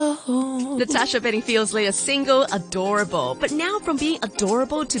Natasha Bedingfield's a single adorable. But now from being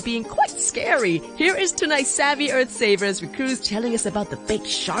adorable to being quite scary, here is tonight's Savvy Earth Savers with Cruz telling us about the big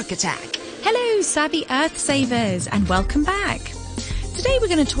shark attack. Hello, Savvy Earth Savers, and welcome back. Today we're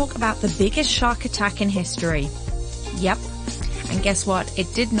going to talk about the biggest shark attack in history. Yep. And guess what?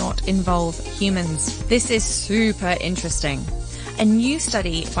 It did not involve humans. This is super interesting. A new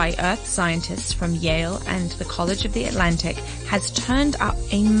study by Earth scientists from Yale and the College of the Atlantic has turned up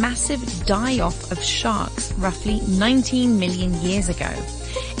a massive die-off of sharks roughly 19 million years ago.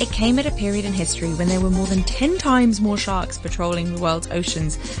 It came at a period in history when there were more than 10 times more sharks patrolling the world's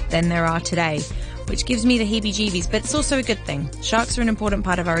oceans than there are today, which gives me the heebie-jeebies, but it's also a good thing. Sharks are an important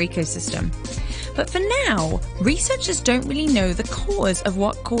part of our ecosystem. But for now, researchers don't really know the cause of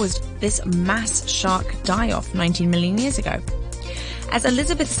what caused this mass shark die-off 19 million years ago. As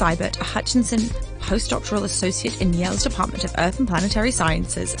Elizabeth Seibert, a Hutchinson postdoctoral associate in Yale's Department of Earth and Planetary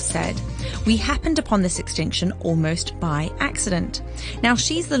Sciences, said, "We happened upon this extinction almost by accident." Now,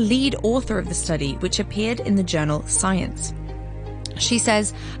 she's the lead author of the study, which appeared in the journal Science. She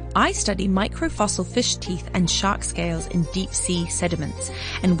says, "I study microfossil fish teeth and shark scales in deep sea sediments,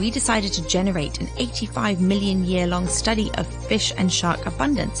 and we decided to generate an 85 million year long study of fish and shark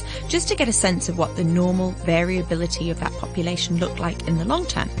abundance just to get a sense of what the normal variability of that population looked like in the long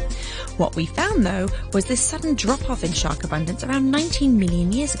term. What we found, though, was this sudden drop-off in shark abundance around 19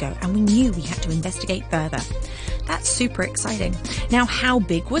 million years ago, and we knew we had to investigate further." That's super exciting. Now, how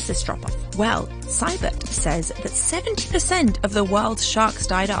big was this drop-off? Well, Seibert says that 70% of the world's sharks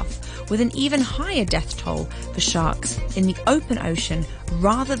died off, with an even higher death toll for sharks in the open ocean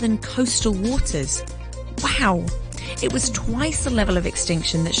rather than coastal waters. Wow! It was twice the level of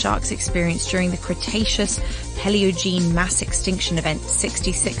extinction that sharks experienced during the Cretaceous Paleogene mass extinction event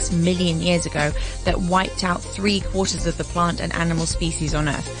 66 million years ago that wiped out 3/4 of the plant and animal species on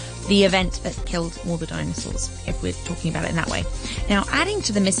Earth. The event that killed all the dinosaurs, if we're talking about it in that way. Now, adding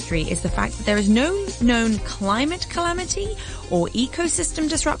to the mystery is the fact that there is no known climate calamity or ecosystem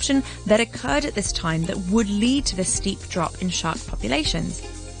disruption that occurred at this time that would lead to this steep drop in shark populations.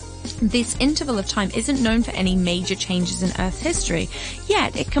 This interval of time isn't known for any major changes in Earth's history,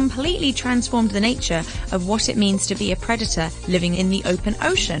 yet it completely transformed the nature of what it means to be a predator living in the open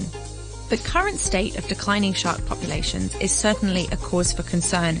ocean. The current state of declining shark populations is certainly a cause for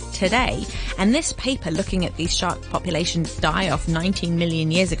concern today, and this paper looking at these shark populations die-off 19 million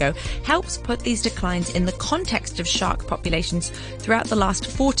years ago helps put these declines in the context of shark populations throughout the last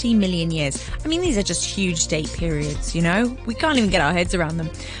 40 million years. I mean, these are just huge date periods, you know? We can't even get our heads around them.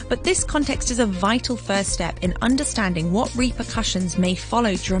 But this context is a vital first step in understanding what repercussions may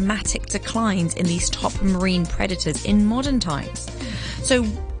follow dramatic declines in these top marine predators in modern times. So,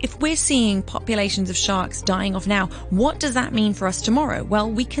 if we're seeing populations of sharks dying off now, what does that mean for us tomorrow? Well,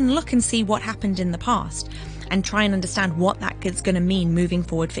 we can look and see what happened in the past and try and understand what that is going to mean moving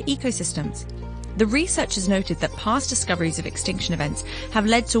forward for ecosystems. The researchers noted that past discoveries of extinction events have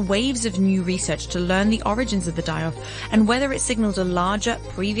led to waves of new research to learn the origins of the die-off and whether it signaled a larger,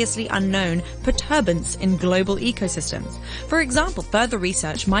 previously unknown perturbance in global ecosystems. For example, further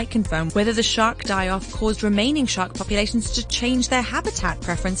research might confirm whether the shark die-off caused remaining shark populations to change their habitat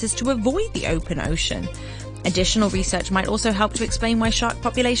preferences to avoid the open ocean. Additional research might also help to explain why shark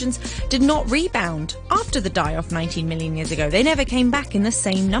populations did not rebound after the die-off 19 million years ago. They never came back in the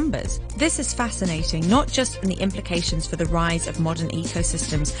same numbers. This is fascinating, not just in the implications for the rise of modern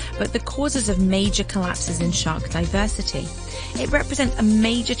ecosystems, but the causes of major collapses in shark diversity. It represents a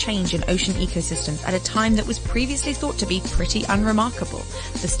major change in ocean ecosystems at a time that was previously thought to be pretty unremarkable.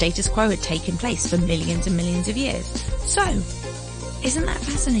 The status quo had taken place for millions and millions of years. So, isn't that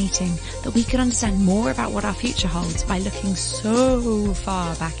fascinating that we could understand more about what our future holds by looking so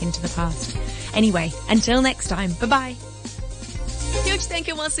far back into the past? Anyway, until next time, bye-bye. Huge thank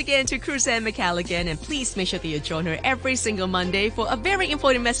you once again to Cruz and McCalligan, and please make sure that you join her every single Monday for a very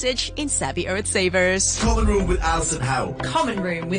important message in Savvy Earth Savers. Common Room with Alison Howe. Common Room with